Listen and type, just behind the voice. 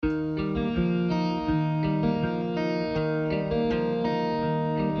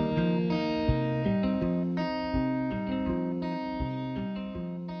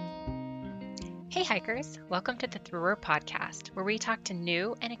Hey hikers, welcome to the Througher podcast, where we talk to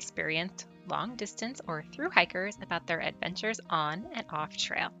new and experienced long distance or through hikers about their adventures on and off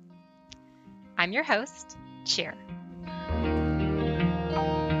trail. I'm your host, Cheer.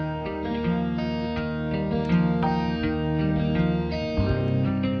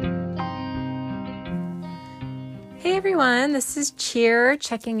 Hey everyone, this is Cheer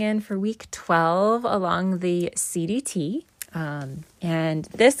checking in for week 12 along the CDT. And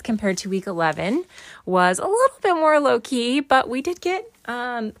this, compared to week 11, was a little bit more low-key, but we did get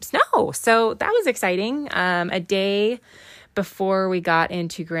snow, so that was exciting. A day before we got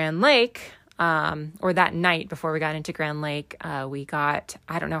into Grand Lake, or that night before we got into Grand Lake, we got,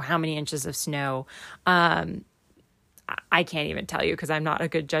 I don't know how many inches of snow. I can't even tell you because I'm not a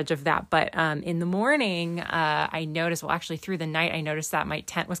good judge of that. But in the morning, I noticed, well, actually through the night, I noticed that my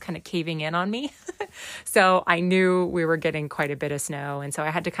tent was kind of caving in on me. So I knew we were getting quite a bit of snow. And so I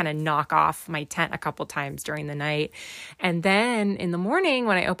had to kind of knock off my tent a couple times during the night. And then in the morning,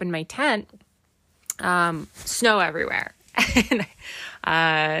 when I opened my tent, snow everywhere.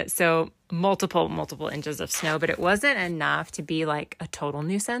 So multiple inches of snow, but it wasn't enough to be like a total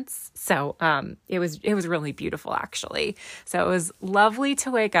nuisance. So, it was really beautiful actually. So it was lovely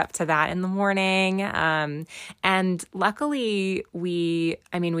to wake up to that in the morning. And luckily we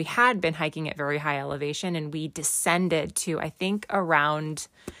had been hiking at very high elevation and we descended to, I think, around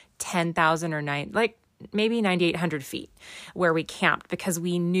 10,000 or maybe 9,800 feet where we camped because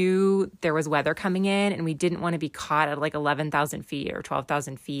we knew there was weather coming in and we didn't want to be caught at like 11,000 feet or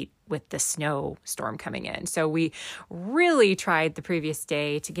 12,000 feet with the snowstorm coming in. So we really tried the previous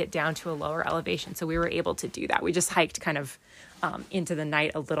day to get down to a lower elevation. So we were able to do that. We just hiked kind of into the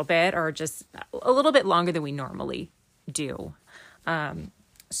night a little bit, or just a little bit longer than we normally do.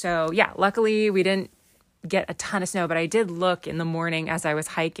 So yeah, luckily we didn't get a ton of snow, but I did look in the morning as I was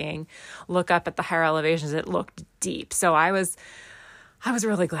hiking, look up at the higher elevations. It looked deep. So I was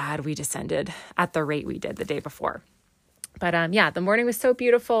really glad we descended at the rate we did the day before. But the morning was so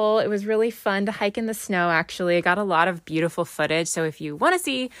beautiful. It was really fun to hike in the snow, actually. I got a lot of beautiful footage. So if you want to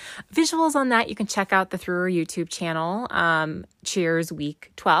see visuals on that, you can check out the Througher YouTube channel, Cheers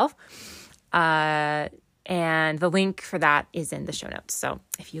Week 12. And the link for that is in the show notes. So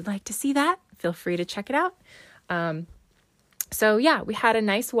if you'd like to see that, feel free to check it out. So yeah, we had a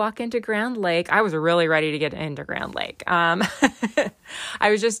nice walk into Grand Lake. I was really ready to get into Grand Lake. I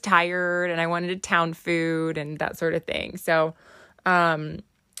was just tired and I wanted town food and that sort of thing. So,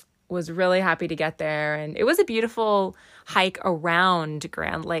 was really happy to get there. And it was a beautiful hike around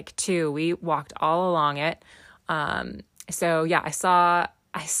Grand Lake too. We walked all along it. So yeah, I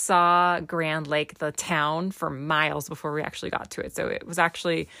saw Grand Lake, the town, for miles before we actually got to it. So it was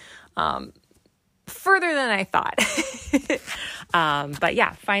actually, further than I thought. But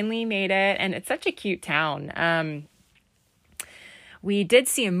yeah, finally made it. And it's such a cute town. We did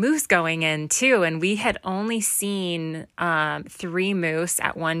see a moose going in too, and we had only seen 3 moose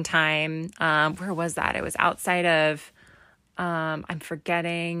at one time. Where was that? It was outside of, I'm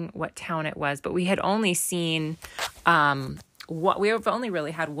forgetting what town it was, but we had only seen we've only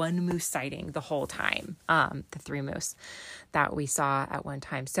really had 1 moose sighting the whole time, the 3 moose that we saw at one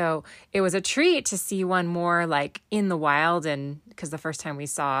time. So it was a treat to see one more like in the wild, and because the first time we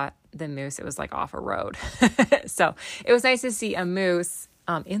saw the moose, it was like off a road. So it was nice to see a moose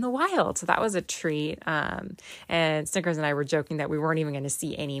in the wild. So that was a treat. And Snickers and I were joking that we weren't even going to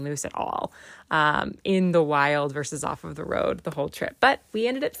see any moose at all in the wild versus off of the road the whole trip. But we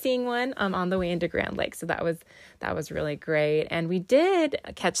ended up seeing one on the way into Grand Lake. So that was really great. And we did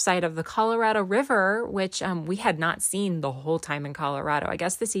catch sight of the Colorado River, which we had not seen the whole time in Colorado. I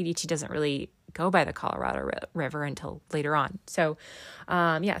guess the CDT doesn't really go by the Colorado River until later on. So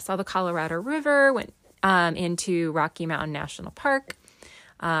saw the Colorado River, went into Rocky Mountain National Park.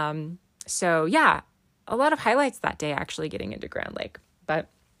 So yeah, a lot of highlights that day actually getting into Grand Lake, but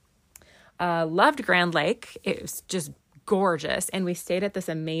loved Grand Lake. It was just gorgeous. And we stayed at this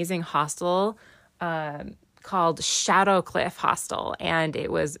amazing hostel called Shadow Cliff Hostel, and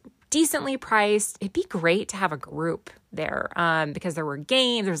it was decently priced. It'd be great to have a group there because there were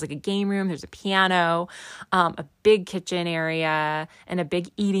games. There was like a game room. There's a piano, a big kitchen area, and a big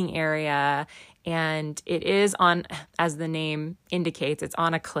eating area. And it is on, as the name indicates, it's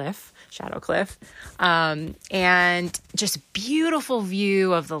on a cliff, Shadow Cliff, and just beautiful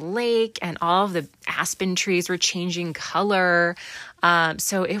view of the lake, and all of the aspen trees were changing color.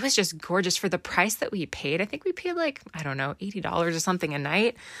 So it was just gorgeous for the price that we paid. I think we paid like, I don't know, $80 or something a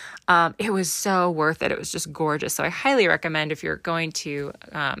night. It was so worth it. It was just gorgeous. So I highly recommend, if you're going to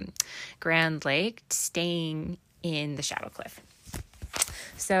Grand Lake, staying in the Shadow Cliff.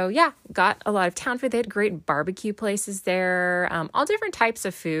 So yeah, got a lot of town food. They had great barbecue places there, all different types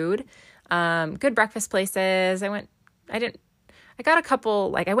of food, good breakfast places. I got a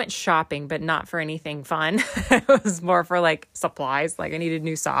couple, like I went shopping, but not for anything fun. It was more for like supplies. Like I needed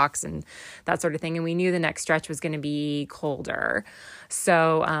new socks and that sort of thing. And we knew the next stretch was going to be colder.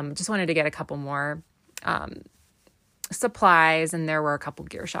 So just wanted to get a couple more supplies, and there were a couple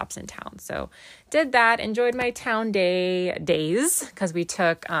gear shops in town. So did that, enjoyed my town days because we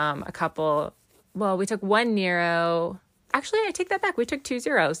took we took one Nero. Actually, I take that back. We took 2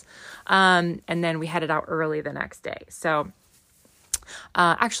 Zeros. And then we headed out early the next day. So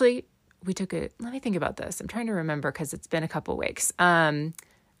actually, we took let me think about this. I'm trying to remember because it's been a couple weeks.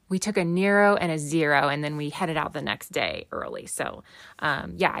 We took a Nero and a Zero, and then we headed out the next day early. So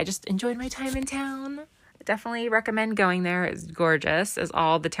I just enjoyed my time in town. Definitely recommend going there. It's gorgeous, as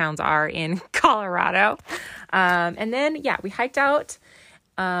all the towns are in Colorado. And then, we hiked out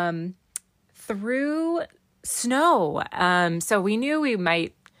through snow. So we knew we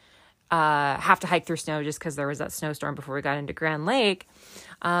might have to hike through snow just because there was that snowstorm before we got into Grand Lake.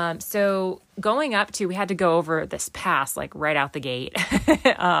 So going we had to go over this pass, like right out the gate,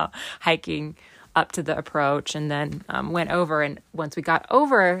 hiking up to the approach, and then went over. And once we got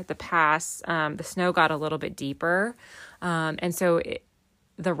over the pass, the snow got a little bit deeper. And so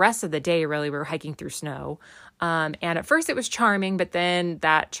the rest of the day, really, we were hiking through snow. And at first it was charming, but then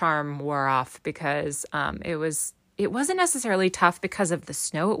that charm wore off because it wasn't necessarily tough because of the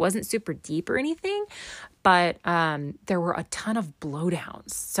snow. It wasn't super deep or anything, but there were a ton of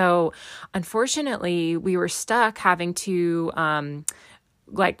blowdowns. So unfortunately, we were stuck having to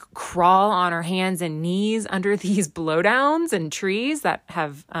crawl on our hands and knees under these blowdowns and trees that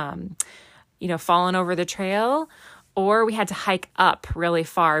have, fallen over the trail, or we had to hike up really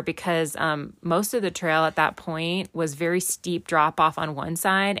far because most of the trail at that point was very steep drop off on one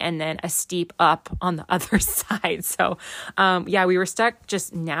side and then a steep up on the other side. So we were stuck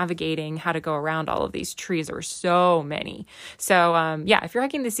just navigating how to go around all of these trees. There were so many. So if you're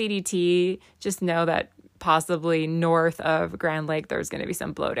hiking the CDT, just know that possibly north of Grand Lake, there's going to be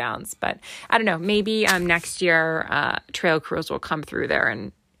some blowdowns, but I don't know, maybe next year trail crews will come through there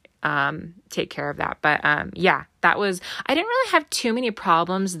and take care of that. But that was, I didn't really have too many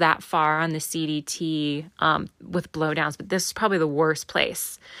problems that far on the CDT with blowdowns, but this is probably the worst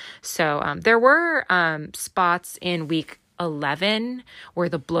place. So there were spots in week 11 where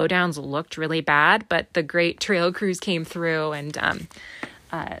the blowdowns looked really bad, but the great trail crews came through, and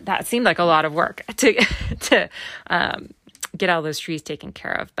that seemed like a lot of work to get all those trees taken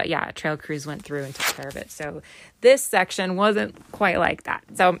care of. But trail crews went through and took care of it. So this section wasn't quite like that.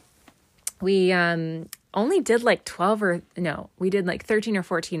 So we only did we did 13 or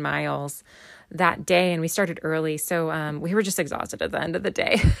 14 miles that day, and we started early. So we were just exhausted at the end of the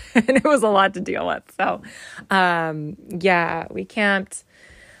day, and it was a lot to deal with. So we camped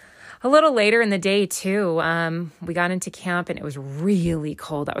a little later in the day too. We got into camp and it was really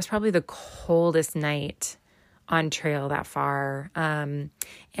cold. That was probably the coldest night on trail that far.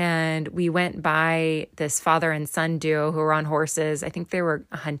 And we went by this father and son duo who were on horses. I think they were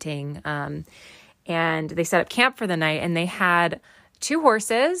hunting. And they set up camp for the night, and they had 2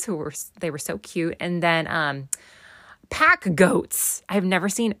 horses they were so cute. And then, pack goats. I've never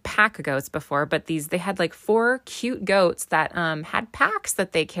seen pack goats before, but they had 4 cute goats that had packs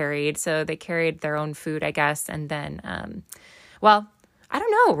that they carried. So they carried their own food, I guess. And then, I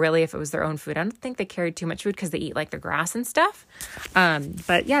don't know really if it was their own food. I don't think they carried too much food because they eat the grass and stuff.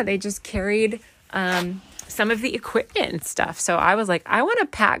 But they just carried some of the equipment and stuff. So I was like, I want a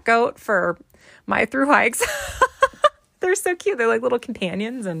pack goat for my through hikes. They're so cute. They're like little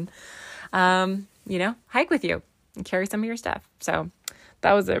companions, and hike with you and carry some of your stuff. So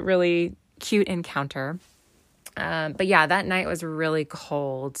that was a really cute encounter. But that night was really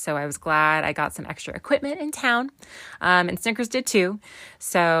cold. So I was glad I got some extra equipment in town. And Snickers did too.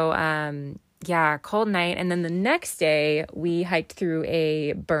 So, cold night. And then the next day we hiked through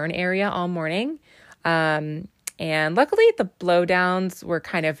a burn area all morning. And luckily the blowdowns were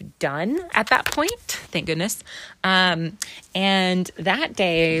kind of done at that point. Thank goodness. And that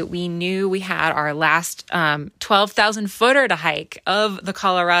day we knew we had our last 12,000 footer to hike of the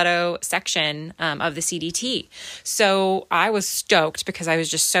Colorado section of the CDT. So I was stoked because I was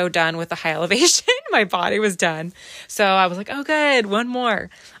just so done with the high elevation. My body was done. So I was like, oh, good, one more.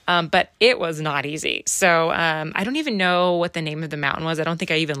 But it was not easy. So I don't even know what the name of the mountain was. I don't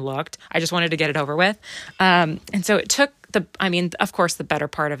think I even looked. I just wanted to get it over with. And so it took of course, the better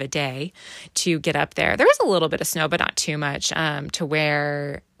part of a day to get up there. There was a little bit of snow, but not too much, to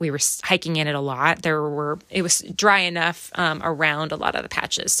where we were hiking in it a lot. It was dry enough around a lot of the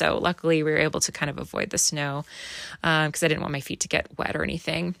patches. So luckily we were able to kind of avoid the snow because I didn't want my feet to get wet or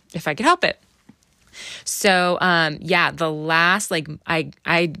anything if I could help it. So, the last,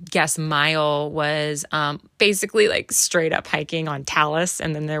 I guess mile was, basically like straight up hiking on talus.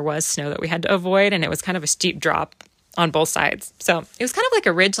 And then there was snow that we had to avoid, and it was kind of a steep drop on both sides. So it was kind of like a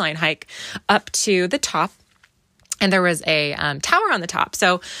ridgeline hike up to the top. And there was a tower on the top.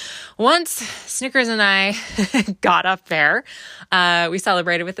 So once Snickers and I got up there, we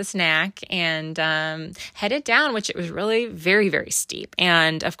celebrated with a snack and headed down, which it was really very, very steep.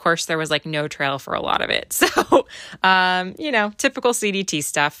 And of course, there was like no trail for a lot of it. So, typical CDT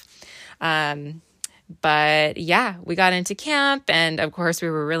stuff. But yeah, we got into camp, and of course,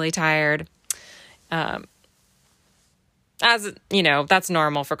 we were really tired. As you know, that's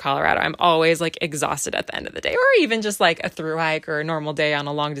normal for Colorado. I'm always like exhausted at the end of the day, or even just like a through hike or a normal day on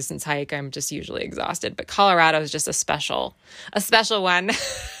a long distance hike. I'm just usually exhausted, but Colorado is just a special one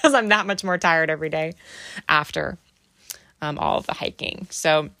because I'm that much more tired every day after all of the hiking.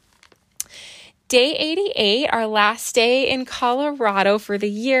 So day 88, our last day in Colorado for the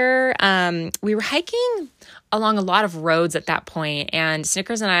year, we were hiking along a lot of roads at that point, and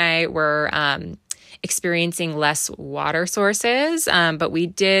Snickers and I were experiencing less water sources, but we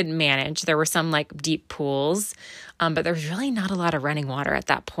did manage. There were some like deep pools, but there was really not a lot of running water at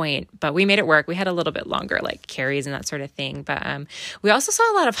that point, but we made it work. We had a little bit longer like carries and that sort of thing, but we also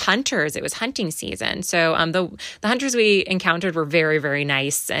saw a lot of hunters. It was hunting season. So the hunters we encountered were very, very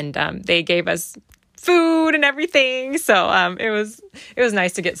nice, and they gave us food and everything. So it was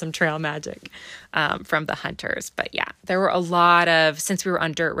nice to get some trail magic from the hunters. But yeah, there were a lot of, since we were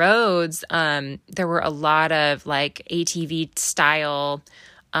on dirt roads, there were a lot of like ATV style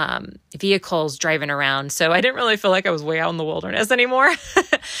vehicles driving around. So I didn't really feel like I was way out in the wilderness anymore.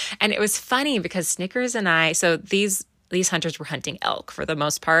 And it was funny because Snickers and I, so these hunters were hunting elk for the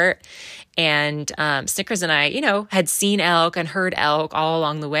most part. And Snickers and I, had seen elk and heard elk all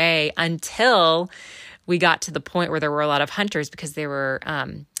along the way until we got to the point where there were a lot of hunters, because they were,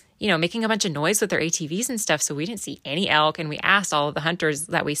 making a bunch of noise with their ATVs and stuff. So we didn't see any elk. And we asked all of the hunters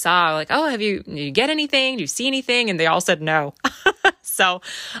that we saw, like, oh, did you get anything? Do you see anything? And they all said no. So,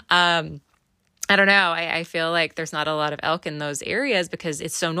 I don't know. I feel like there's not a lot of elk in those areas because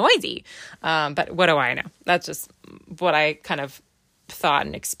it's so noisy. But what do I know? That's just what I kind of thought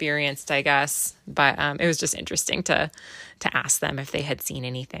and experienced, I guess. But it was just interesting to ask them if they had seen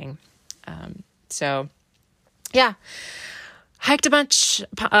anything. So, yeah. Hiked a bunch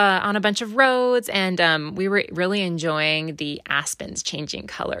on a bunch of roads, and we were really enjoying the aspens changing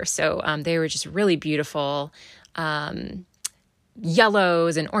color. So they were just really beautiful.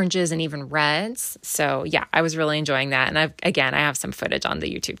 Yellows and oranges and even reds. So yeah, I was really enjoying that. And I have some footage on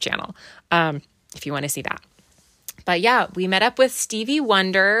the YouTube channel if you want to see that. But yeah, we met up with Stevie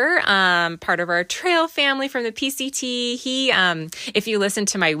Wonder, part of our trail family from the PCT. He, if you listen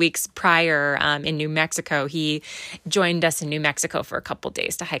to my weeks prior in New Mexico, he joined us in New Mexico for a couple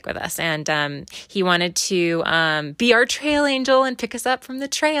days to hike with us. And he wanted to be our trail angel and pick us up from the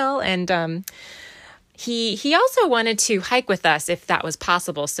trail. And He also wanted to hike with us if that was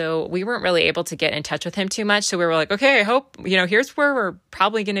possible. So we weren't really able to get in touch with him too much. So we were like, okay, I hope, here's where we're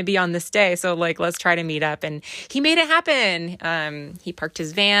probably going to be on this day. So like, let's try to meet up. And he made it happen. He parked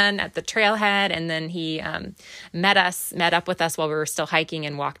his van at the trailhead, and then he met up with us while we were still hiking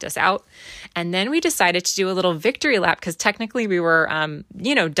and walked us out. And then we decided to do a little victory lap because technically we were,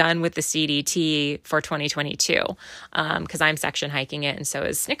 done with the CDT for 2022 because I'm section hiking it and so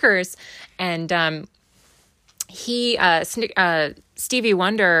is Snickers. And Stevie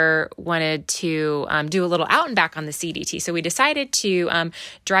Wonder wanted to do a little out and back on the CDT. So we decided to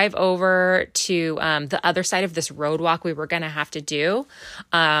drive over to the other side of this road walk we were going to have to do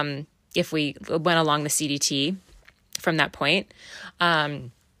if we went along the CDT from that point.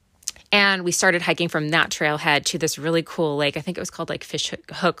 And we started hiking from that trailhead to this really cool lake. I think it was called like Fish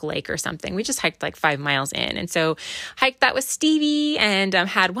Hook Lake or something. We just hiked like 5 miles in. And so hiked that with Stevie and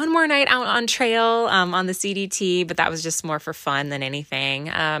had one more night out on trail on the CDT, but that was just more for fun than anything.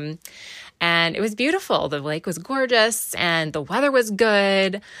 And it was beautiful. The lake was gorgeous and the weather was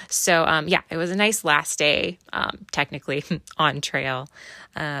good. So, it was a nice last day, technically on trail.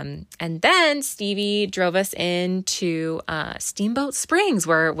 And then Stevie drove us into Steamboat Springs,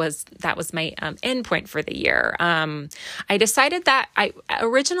 where that was my end point for the year. I decided that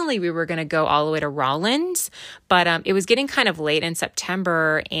originally we were going to go all the way to Rawlins, but it was getting kind of late in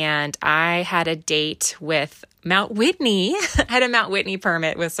September, and I had a date with Mount Whitney. I had a Mount Whitney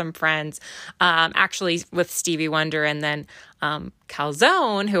permit with some friends, actually with Stevie Wonder, and then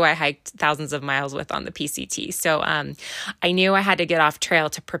Calzone, who I hiked thousands of miles with on the PCT. So I knew I had to get off trail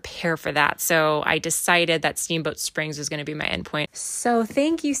to prepare for that. So I decided that Steamboat Springs was going to be my endpoint. So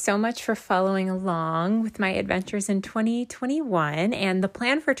thank you so much for following along with my adventures in 2021. And the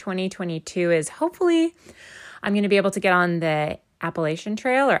plan for 2022 is hopefully I'm going to be able to get on the Appalachian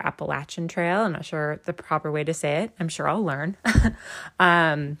Trail or Appalachian Trail. I'm not sure the proper way to say it. I'm sure I'll learn.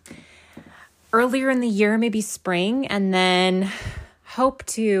 Earlier in the year, maybe spring, and then hope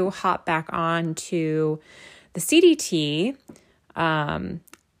to hop back on to the CDT,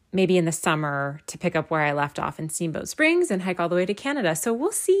 maybe in the summer to pick up where I left off in Steamboat Springs and hike all the way to Canada. So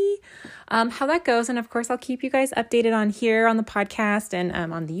we'll see how that goes. And of course, I'll keep you guys updated on here on the podcast and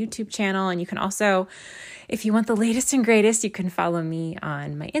on the YouTube channel. And you can also, if you want the latest and greatest, you can follow me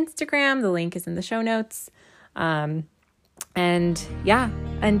on my Instagram. The link is in the show notes. And yeah,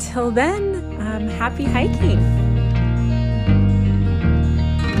 until then, happy hiking.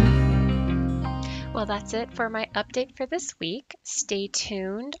 Well, that's it for my update for this week. Stay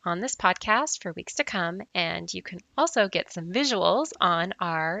tuned on this podcast for weeks to come, and you can also get some visuals on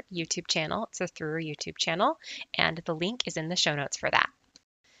our YouTube channel. It's a Through YouTube channel, and the link is in the show notes for that.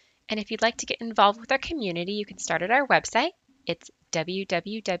 And if you'd like to get involved with our community, you can start at our website. It's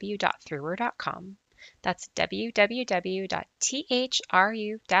www.througher.com. That's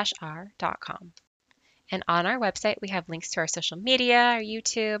www.thru-r.com. And on our website, we have links to our social media, our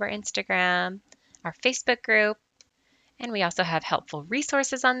YouTube, our Instagram, our Facebook group, and we also have helpful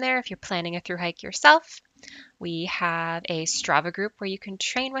resources on there if you're planning a through hike yourself. We have a Strava group where you can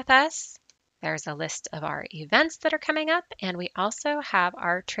train with us. There's a list of our events that are coming up, and we also have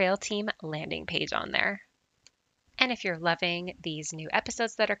our Trail Team landing page on there. And if you're loving these new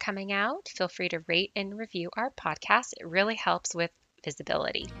episodes that are coming out, feel free to rate and review our podcast. It really helps with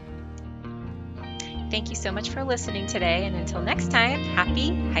visibility. Thank you so much for listening today, and until next time,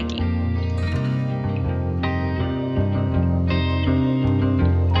 happy hiking.